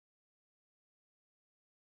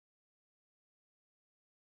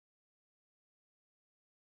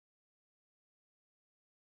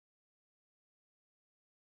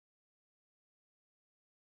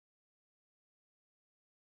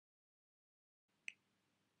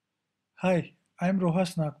Hi, I'm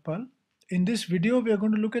Rohas Nagpal. In this video, we are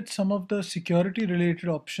going to look at some of the security related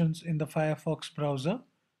options in the Firefox browser.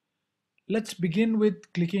 Let's begin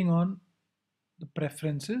with clicking on the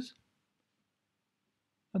preferences.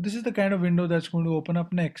 Now, this is the kind of window that's going to open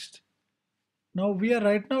up next. Now, we are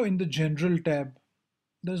right now in the general tab.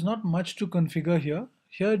 There's not much to configure here.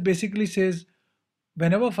 Here it basically says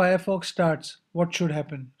whenever Firefox starts, what should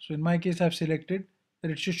happen. So in my case, I've selected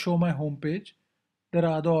that it should show my home page. There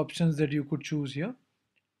are other options that you could choose here.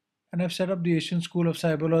 And I've set up the Asian School of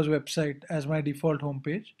Cyberlaw's website as my default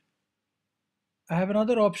homepage. I have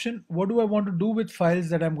another option. What do I want to do with files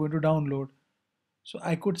that I'm going to download? So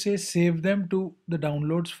I could say save them to the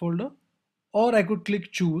downloads folder, or I could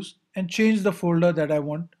click choose and change the folder that I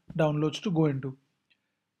want downloads to go into.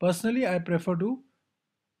 Personally, I prefer to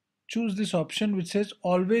choose this option which says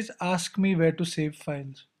always ask me where to save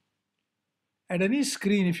files. At any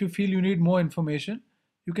screen, if you feel you need more information,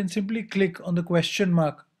 you can simply click on the question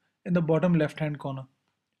mark in the bottom left hand corner.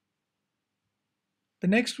 The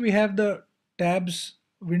next we have the tabs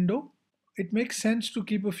window. It makes sense to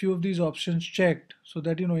keep a few of these options checked so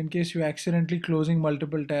that in case you're accidentally closing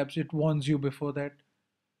multiple tabs, it warns you before that.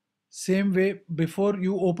 Same way, before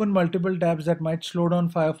you open multiple tabs that might slow down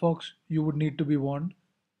Firefox, you would need to be warned.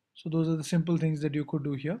 So those are the simple things that you could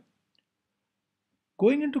do here.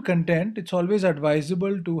 Going into content, it's always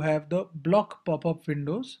advisable to have the block pop-up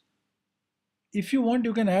windows. If you want,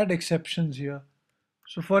 you can add exceptions here.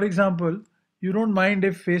 So for example, you don't mind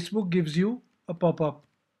if Facebook gives you a pop-up.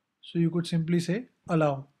 So you could simply say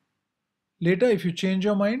allow. Later, if you change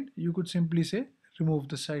your mind, you could simply say remove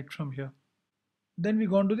the site from here. Then we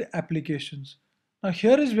go on to the applications. Now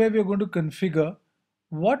here is where we are going to configure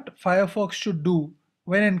what Firefox should do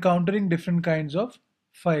when encountering different kinds of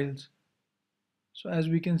files. So as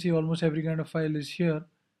we can see, almost every kind of file is here.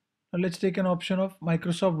 Now let's take an option of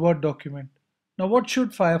Microsoft Word document. Now what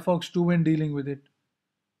should Firefox do when dealing with it?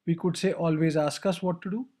 We could say always ask us what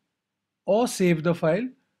to do, or save the file,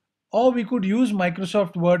 or we could use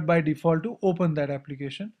Microsoft Word by default to open that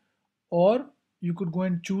application, or you could go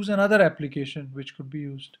and choose another application which could be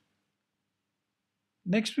used.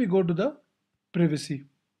 Next we go to the privacy.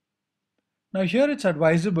 Now here it's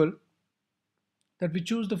advisable that we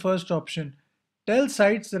choose the first option, tell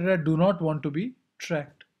sites that I do not want to be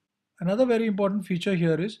tracked. Another very important feature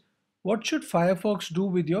here is what should Firefox do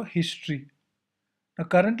with your history? Now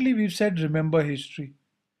currently we've said remember history.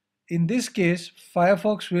 In this case,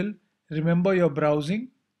 Firefox will remember your browsing,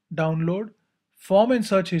 download, form and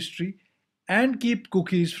search history, and keep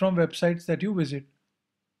cookies from websites that you visit.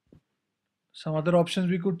 Some other options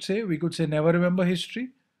we could say never remember history,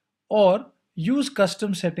 or use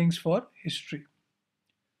custom settings for history.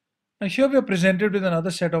 Now here we are presented with another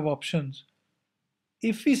set of options.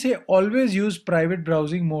 If we say always use private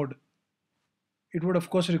browsing mode, it would of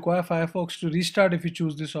course require Firefox to restart if you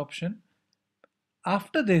choose this option.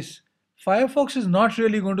 After this, Firefox is not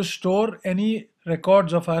really going to store any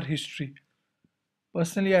records of our history.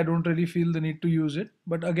 Personally, I don't really feel the need to use it,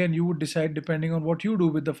 but again, you would decide depending on what you do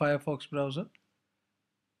with the Firefox browser.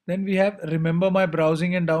 Then we have remember my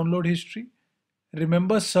browsing and download history,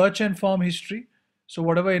 remember search and form history, so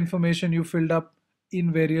whatever information you filled up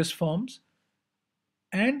in various forms,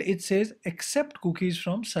 and it says accept cookies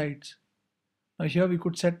from sites. Now here we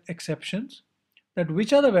could set exceptions, that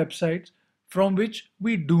which are the websites from which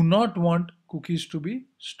we do not want cookies to be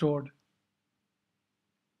stored.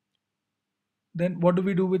 Then what do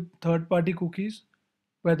we do with third-party cookies?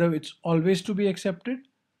 Whether it's always to be accepted,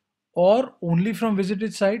 or only from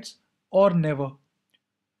visited sites, or never.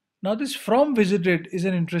 Now this from visited is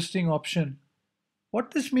an interesting option.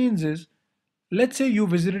 What this means is, let's say you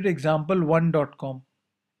visited example1.com.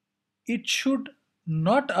 It should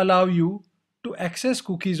not allow you to access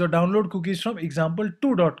cookies or download cookies from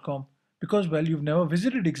example2.com because, well, you've never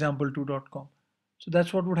visited example2.com. So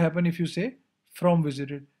that's what would happen if you say from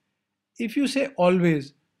visited. If you say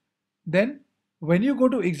always, then when you go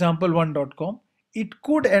to example1.com, it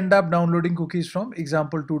could end up downloading cookies from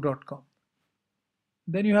example2.com.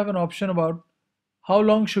 Then you have an option about how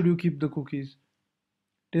long should you keep the cookies?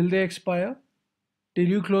 Till they expire, till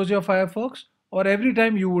you close your Firefox, or every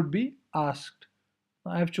time you would be asked.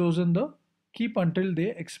 I have chosen the keep until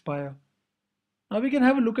they expire. Now we can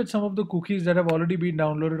have a look at some of the cookies that have already been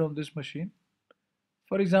downloaded on this machine.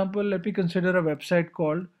 For example, let me consider a website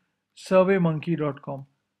called surveymonkey.com.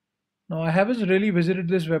 Now I haven't really visited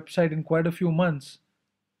this website in quite a few months.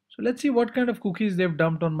 So let's see what kind of cookies they've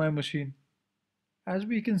dumped on my machine. As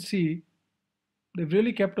we can see, they've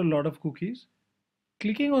really kept a lot of cookies.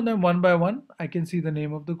 Clicking on them one by one, I can see the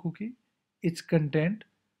name of the cookie, its content,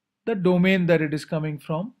 the domain that it is coming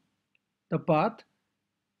from, the path,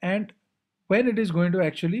 and when it is going to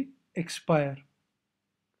actually expire.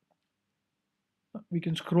 We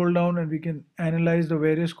can scroll down and we can analyze the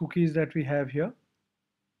various cookies that we have here.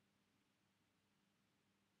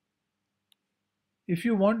 If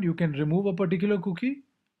you want, you can remove a particular cookie,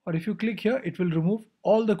 or if you click here, it will remove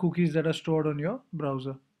all the cookies that are stored on your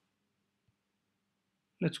browser.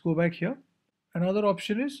 Let's go back here. Another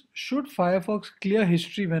option is, should Firefox clear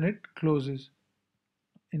history when it closes?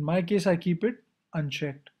 In my case, I keep it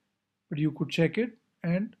unchecked, but you could check it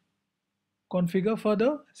and configure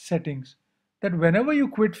further settings that whenever you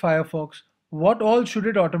quit Firefox, what all should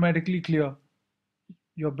it automatically clear?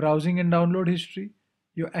 Your browsing and download history,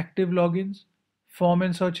 your active logins, form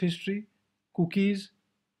and search history, cookies,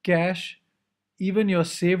 cache, even your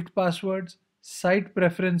saved passwords, site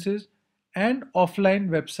preferences, and offline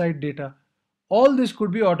website data. All this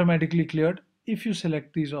could be automatically cleared if you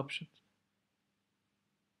select these options.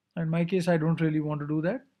 In my case, I don't really want to do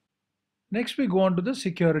that. Next, we go on to the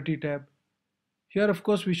security tab. Here, of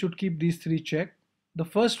course, we should keep these three checked. The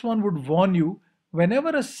first one would warn you whenever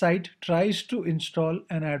a site tries to install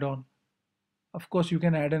an add-on. Of course, you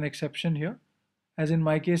can add an exception here. As in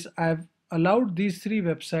my case, I've allowed these three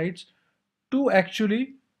websites to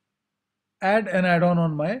actually add an add-on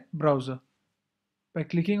on my browser. By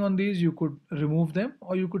clicking on these, you could remove them,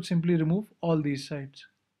 or you could simply remove all these sites.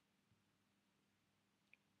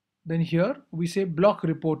 Then here we say block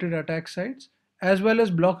reported attack sites as well as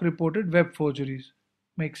block reported web forgeries.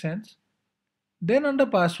 Makes sense. Then under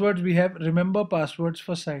passwords, we have remember passwords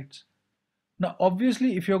for sites. Now,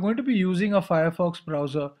 obviously, if you're going to be using a Firefox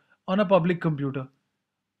browser on a public computer,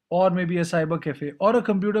 or maybe a cyber cafe, or a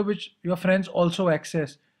computer which your friends also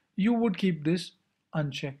access, you would keep this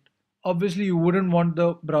unchecked. Obviously, you wouldn't want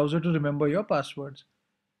the browser to remember your passwords.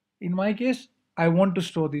 In my case, I want to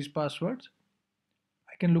store these passwords.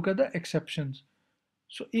 I can look at the exceptions.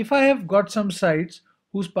 So if I have got some sites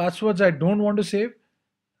whose passwords I don't want to save,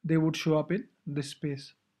 they would show up in this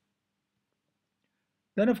space.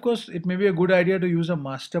 Then of course, it may be a good idea to use a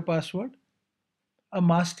master password. A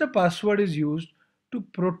master password is used to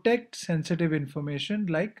protect sensitive information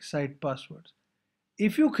like site passwords.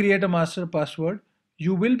 If you create a master password,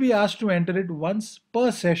 you will be asked to enter it once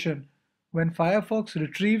per session when Firefox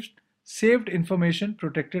retrieves saved information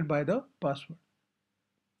protected by the password.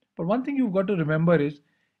 But one thing you've got to remember is,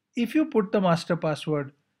 if you put the master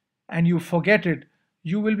password and you forget it,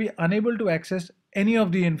 you will be unable to access any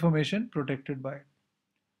of the information protected by it.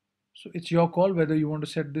 So it's your call whether you want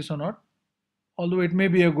to set this or not, although it may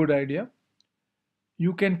be a good idea.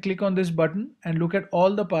 You can click on this button and look at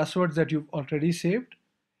all the passwords that you've already saved.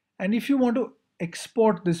 And if you want to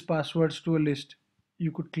export these passwords to a list,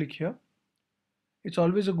 you could click here. It's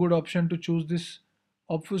always a good option to choose this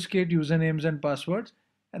obfuscate usernames and passwords,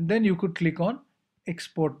 and then you could click on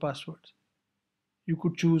export passwords. You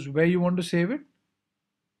could choose where you want to save it.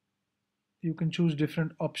 You can choose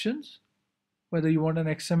different options, whether you want an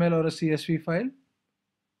XML or a CSV file,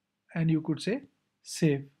 and you could say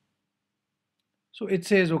save. So it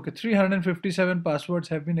says, okay, 357 passwords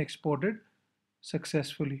have been exported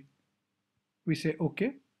successfully. We say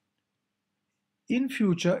okay. In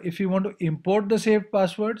future, if you want to import the saved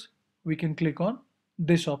passwords, we can click on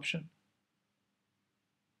this option.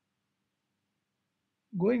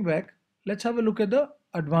 Going back, let's have a look at the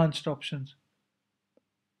advanced options.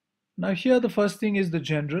 Now here the first thing is the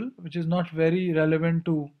general, which is not very relevant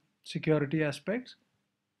to security aspects.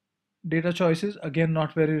 Data choices, again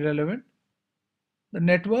not very relevant. The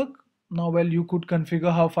network, now well, you could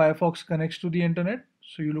configure how Firefox connects to the internet.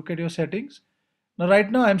 So you look at your settings. Now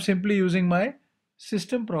right now I'm simply using my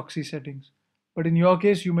system proxy settings. But in your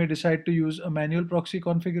case, you may decide to use a manual proxy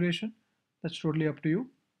configuration. That's totally up to you.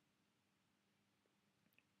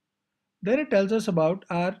 Then it tells us about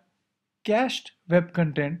our cached web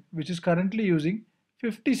content, which is currently using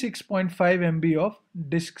 56.5 MB of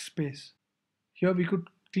disk space. Here we could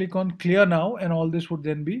click on clear now and all this would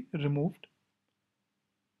then be removed.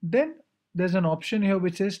 Then there's an option here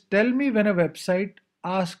which says tell me when a website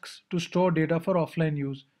asks to store data for offline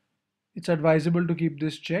use. It's advisable to keep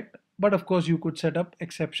this checked, but of course you could set up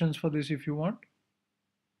exceptions for this if you want.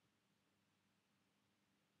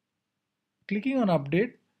 Clicking on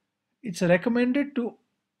update, it's recommended to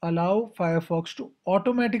allow Firefox to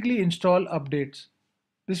automatically install updates.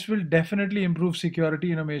 This will definitely improve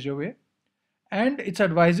security in a major way. And it's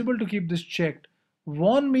advisable to keep this checked.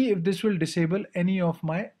 Warn me if this will disable any of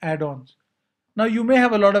my add-ons. Now you may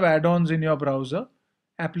have a lot of add-ons in your browser,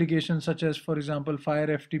 applications such as, for example, Fire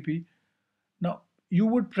FTP. Now you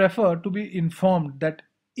would prefer to be informed that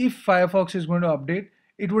if Firefox is going to update,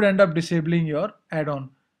 it would end up disabling your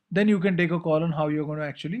add-on. Then you can take a call on how you're going to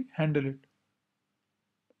actually handle it.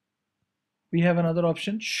 We have another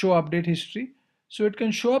option, show update history. So it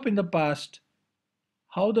can show up in the past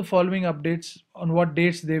how the following updates, on what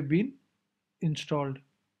dates they've been installed.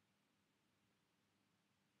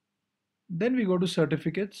 Then we go to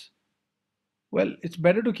certificates. Well, it's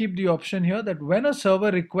better to keep the option here that when a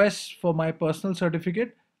server requests for my personal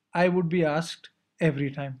certificate, I would be asked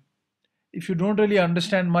every time. If you don't really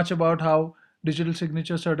understand much about how digital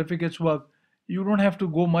signature certificates work, you don't have to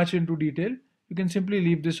go much into detail. You can simply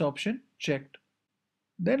leave this option checked.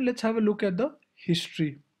 Then let's have a look at the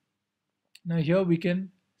history. Now here we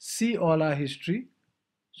can see all our history.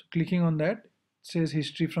 So clicking on that, it says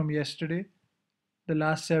history from yesterday, the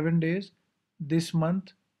last 7 days, this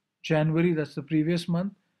month, January, that's the previous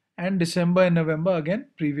month, and December and November, again,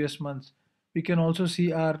 previous months. We can also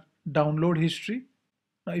see our download history.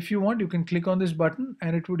 Now, if you want, you can click on this button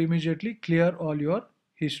and it would immediately clear all your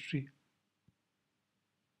history.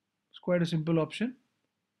 It's quite a simple option.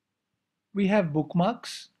 We have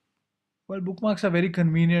bookmarks. Well, bookmarks are very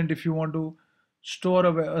convenient if you want to store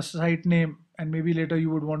a site name and maybe later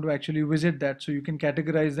you would want to actually visit that. So you can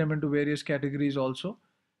categorize them into various categories also.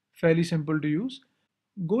 Fairly simple to use.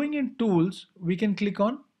 Going in tools, we can click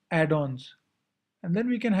on add-ons and then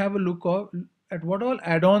we can have a look at what all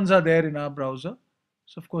add-ons are there in our browser.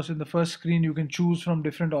 So of course, in the first screen, you can choose from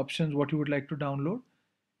different options what you would like to download.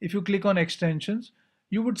 If you click on extensions,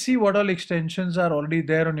 you would see what all extensions are already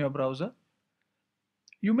there on your browser.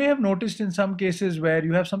 You may have noticed in some cases where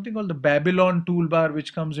you have something called the Babylon toolbar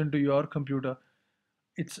which comes into your computer.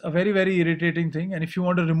 It's a very, very irritating thing. And if you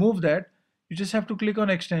want to remove that, you just have to click on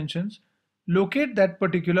extensions, locate that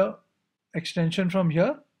particular extension from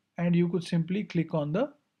here, and you could simply click on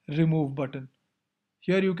the remove button.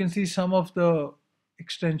 Here you can see some of the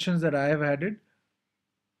extensions that I have added.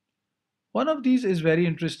 One of these is very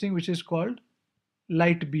interesting, which is called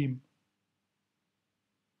Lightbeam.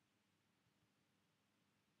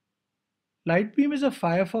 Lightbeam is a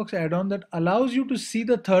Firefox add-on that allows you to see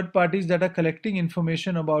the third parties that are collecting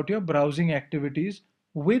information about your browsing activities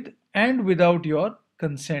with and without your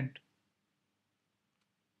consent.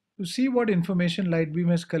 To see what information Lightbeam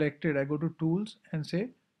has collected, I go to Tools and say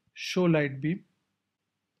Show Lightbeam.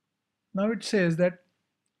 Now it says that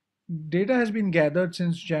data has been gathered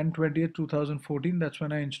since Jan 20th, 2014. That's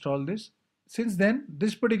when I installed this. Since then,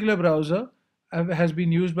 this particular browser has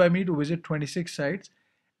been used by me to visit 26 sites,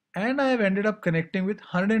 and I have ended up connecting with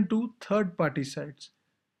 102 third-party sites.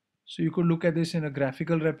 So you could look at this in a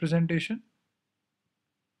graphical representation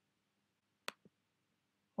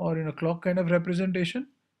or in a clock kind of representation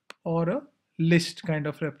or a list kind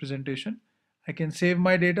of representation. I can save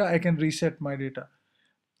my data, I can reset my data.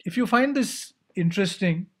 If you find this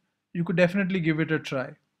interesting, you could definitely give it a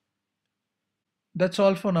try. That's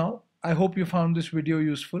all for now. I hope you found this video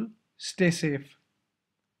useful. Stay safe.